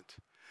silent?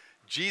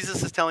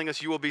 Jesus is telling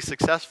us you will be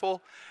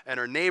successful, and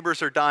our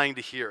neighbors are dying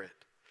to hear it.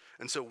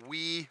 And so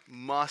we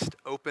must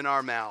open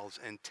our mouths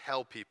and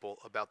tell people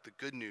about the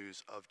good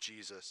news of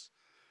Jesus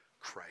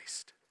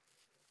Christ.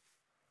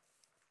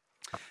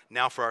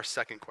 Now for our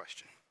second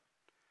question.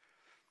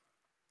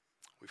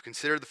 We've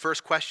considered the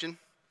first question,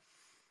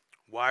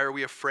 why are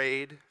we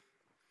afraid,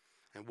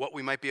 and what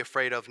we might be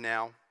afraid of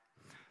now.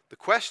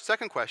 The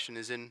second question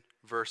is in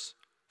verse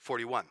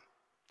 41.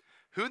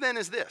 Who then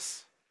is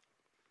this,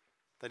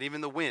 that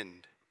even the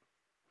wind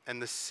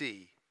and the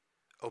sea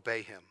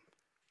obey him?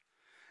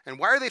 And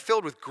why are they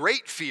filled with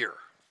great fear?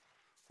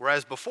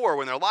 Whereas before,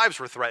 when their lives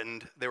were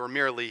threatened, they were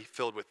merely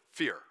filled with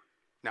fear.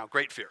 Now,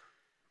 great fear.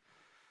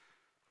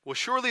 Well,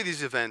 surely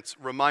these events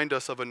remind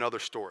us of another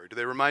story. Do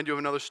they remind you of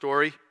another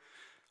story?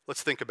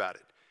 Let's think about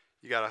it.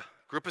 You got a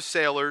group of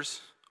sailors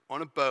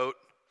on a boat.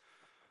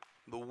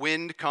 The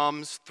wind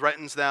comes,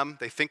 threatens them.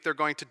 They think they're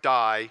going to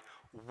die.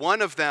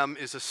 One of them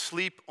is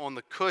asleep on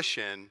the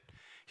cushion.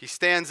 He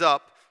stands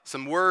up.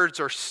 Some words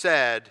are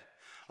said.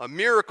 A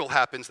miracle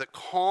happens that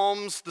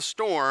calms the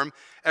storm.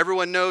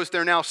 Everyone knows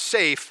they're now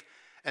safe,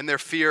 and their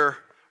fear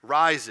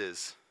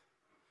rises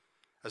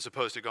as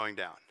opposed to going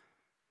down.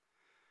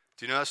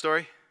 Do you know that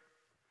story?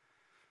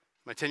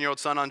 My 10-year-old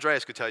son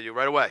Andreas could tell you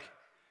right away.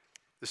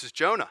 This is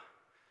Jonah.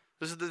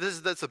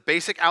 That's a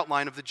basic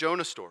outline of the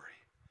Jonah story.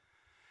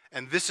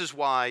 And this is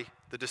why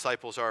the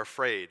disciples are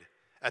afraid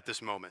at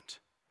this moment.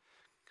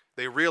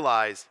 They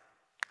realize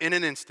in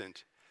an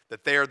instant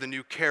that they are the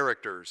new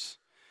characters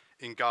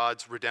in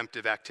God's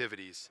redemptive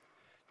activities,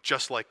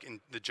 just like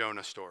in the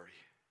Jonah story.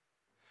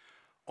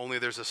 Only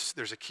there's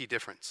a key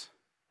difference.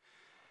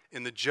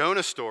 In the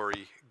Jonah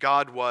story,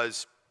 God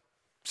was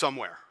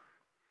somewhere.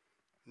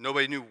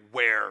 Nobody knew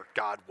where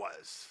God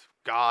was.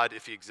 God,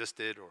 if he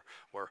existed,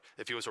 or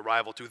if he was a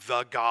rival to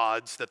the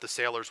gods that the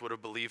sailors would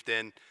have believed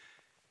in,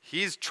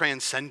 he's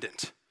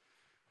transcendent.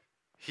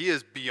 He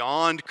is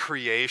beyond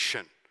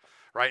creation,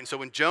 right? And so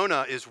when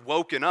Jonah is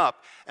woken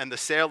up and the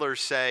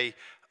sailors say,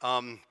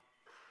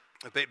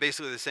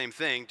 basically the same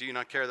thing, do you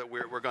not care that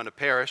we're going to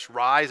perish?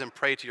 Rise and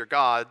pray to your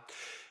God.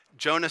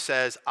 Jonah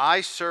says,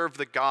 I serve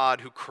the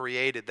God who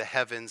created the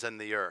heavens and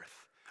the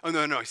earth. Oh,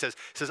 no, he says,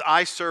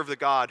 I serve the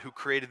God who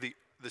created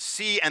the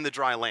sea and the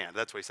dry land.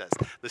 That's what he says,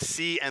 the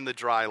sea and the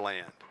dry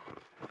land.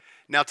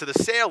 Now, to the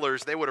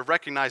sailors, they would have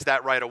recognized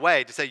that right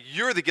away to say,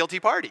 you're the guilty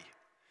party.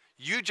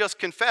 You just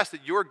confessed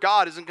that your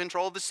God is in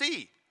control of the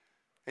sea.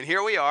 And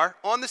here we are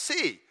on the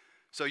sea.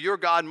 So your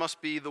God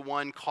must be the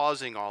one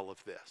causing all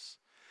of this.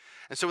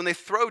 And so when they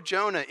throw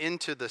Jonah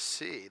into the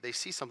sea, they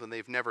see something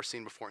they've never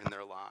seen before in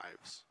their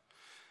lives.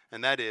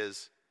 And that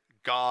is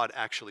God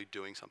actually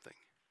doing something.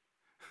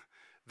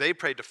 They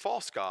prayed to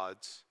false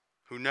gods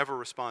who never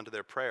respond to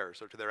their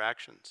prayers or to their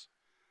actions.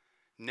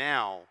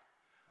 Now,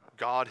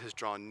 God has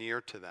drawn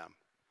near to them,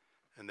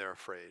 and they're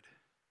afraid.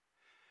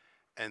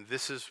 And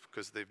this is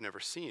because they've never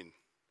seen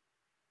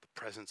the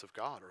presence of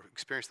God or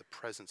experienced the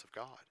presence of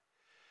God.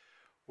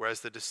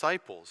 Whereas the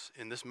disciples,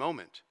 in this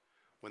moment,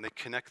 when they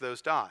connect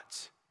those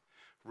dots,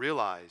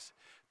 realize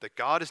that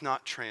God is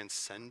not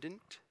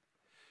transcendent,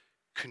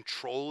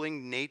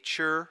 controlling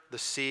nature, the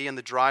sea, and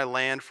the dry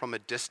land from a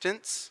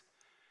distance,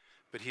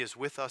 but he is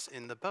with us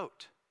in the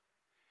boat.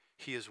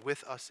 He is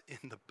with us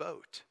in the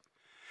boat.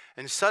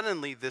 And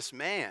suddenly this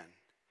man,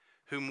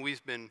 whom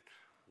we've been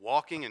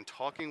walking and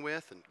talking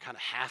with and kind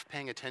of half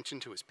paying attention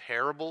to his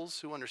parables,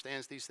 who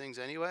understands these things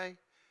anyway,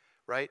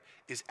 right,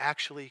 is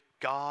actually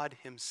God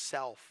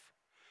himself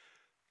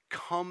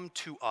come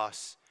to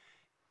us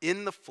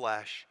in the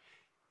flesh,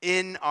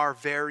 in our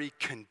very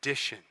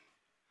condition,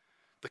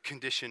 the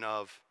condition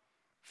of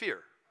fear,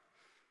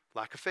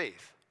 lack of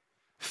faith,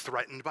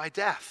 threatened by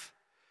death.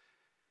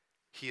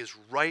 He is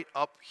right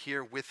up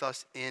here with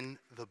us in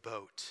the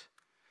boat.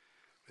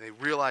 They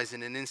realize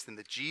in an instant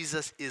that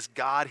Jesus is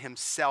God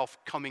himself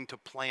coming to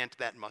plant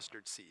that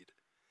mustard seed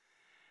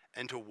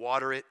and to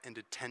water it and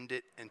to tend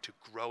it and to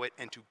grow it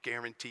and to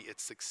guarantee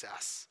its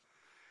success.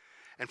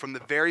 And from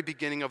the very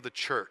beginning of the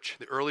church,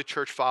 the early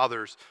church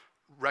fathers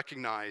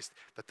recognized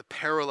that the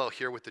parallel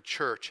here with the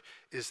church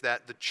is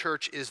that the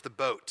church is the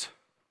boat.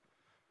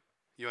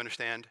 You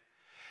understand?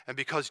 And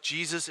because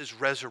Jesus is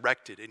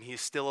resurrected and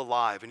he's still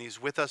alive and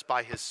he's with us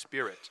by his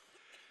Spirit,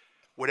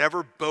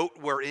 whatever boat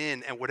we're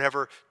in and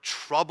whatever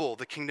trouble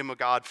the kingdom of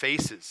God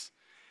faces,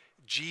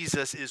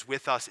 Jesus is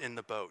with us in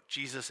the boat.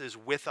 Jesus is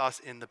with us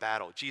in the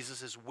battle.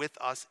 Jesus is with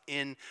us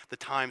in the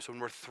times when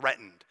we're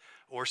threatened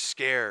or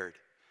scared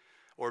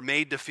or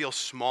made to feel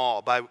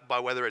small by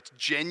whether it's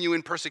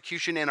genuine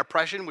persecution and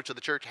oppression, which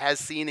the church has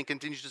seen and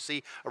continues to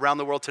see around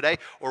the world today,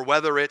 or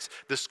whether it's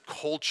this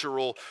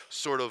cultural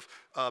sort of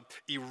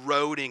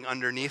eroding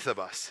underneath of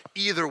us.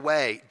 Either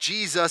way,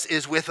 Jesus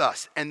is with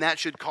us, and that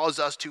should cause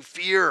us to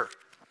fear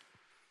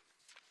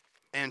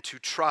and to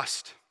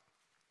trust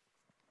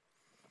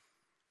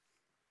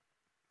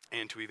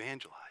and to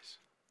evangelize,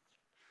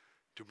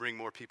 to bring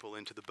more people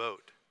into the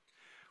boat,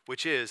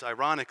 which is,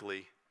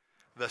 ironically,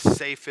 the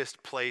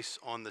safest place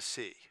on the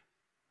sea.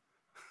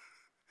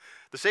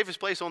 The safest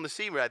place on the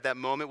sea at that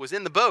moment was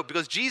in the boat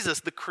because Jesus,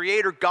 the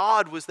Creator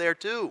God, was there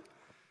too,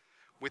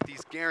 with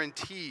these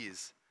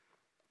guarantees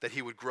that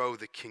he would grow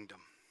the kingdom.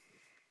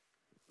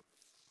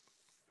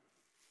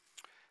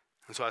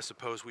 And so I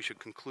suppose we should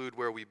conclude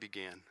where we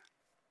began.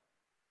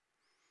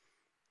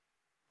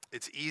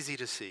 It's easy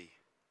to see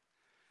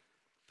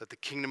that the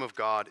kingdom of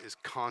God is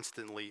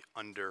constantly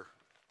under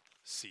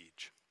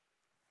siege.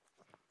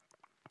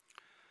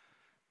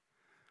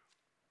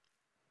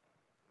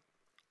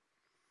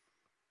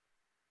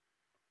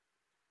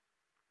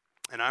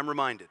 And I'm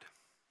reminded,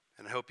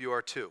 and I hope you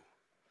are too,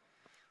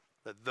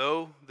 that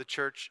though the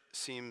church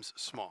seems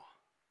small,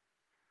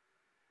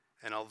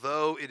 and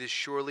although it is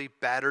surely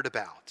battered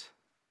about,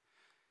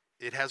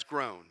 it has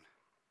grown,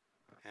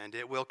 and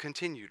it will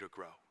continue to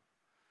grow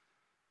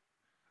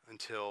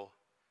until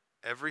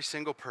every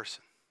single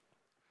person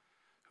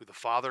who the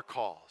Father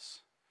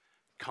calls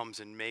comes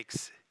and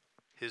makes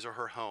his or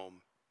her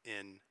home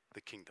in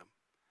the kingdom.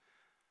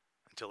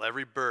 Until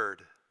every bird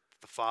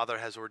that the Father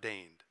has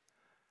ordained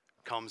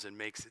comes and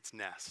makes its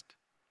nest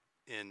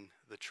in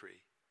the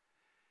tree.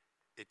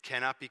 It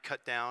cannot be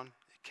cut down.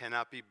 It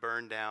cannot be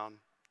burned down.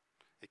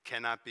 It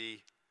cannot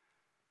be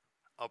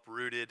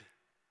uprooted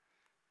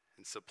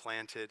and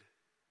supplanted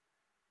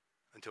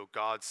until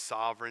God's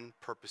sovereign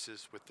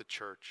purposes with the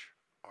church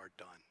are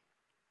done.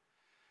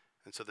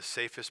 And so the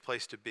safest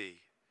place to be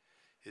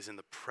is in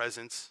the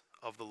presence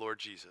of the Lord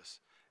Jesus,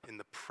 in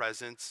the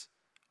presence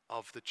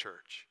of the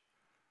church,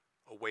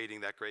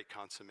 awaiting that great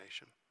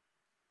consummation.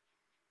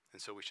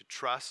 And so we should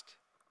trust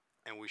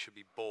and we should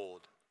be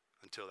bold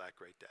until that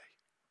great day.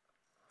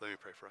 Let me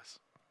pray for us.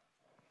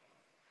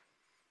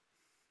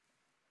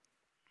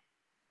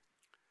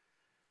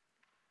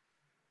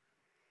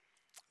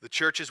 The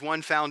church's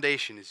one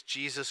foundation is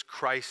Jesus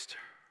Christ,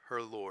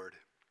 her Lord.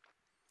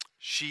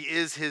 She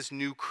is his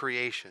new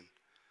creation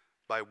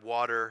by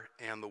water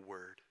and the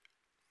word.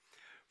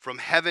 From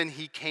heaven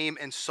he came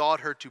and sought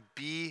her to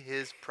be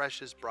his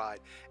precious bride,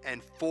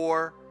 and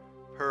for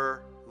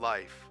her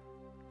life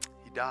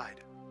he died.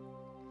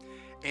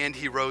 And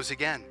he rose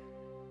again.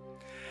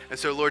 And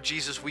so, Lord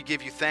Jesus, we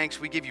give you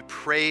thanks. We give you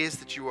praise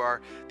that you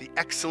are the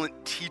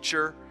excellent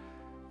teacher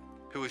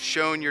who has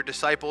shown your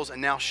disciples and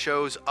now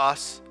shows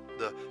us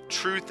the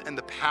truth and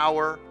the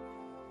power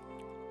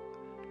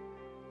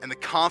and the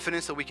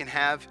confidence that we can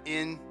have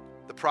in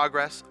the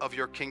progress of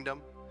your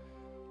kingdom.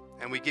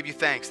 And we give you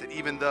thanks that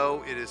even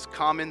though it is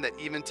common that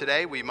even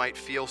today we might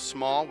feel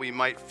small, we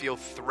might feel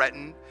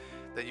threatened,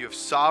 that you have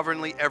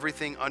sovereignly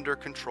everything under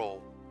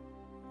control.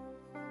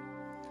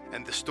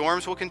 And the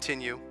storms will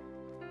continue,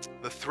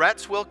 the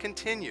threats will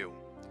continue,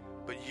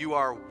 but you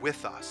are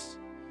with us.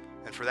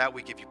 And for that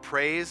we give you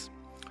praise,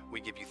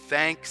 we give you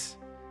thanks,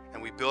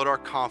 and we build our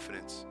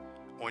confidence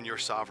on your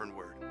sovereign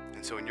word.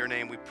 And so in your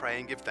name we pray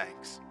and give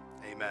thanks.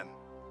 Amen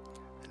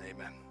and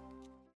amen.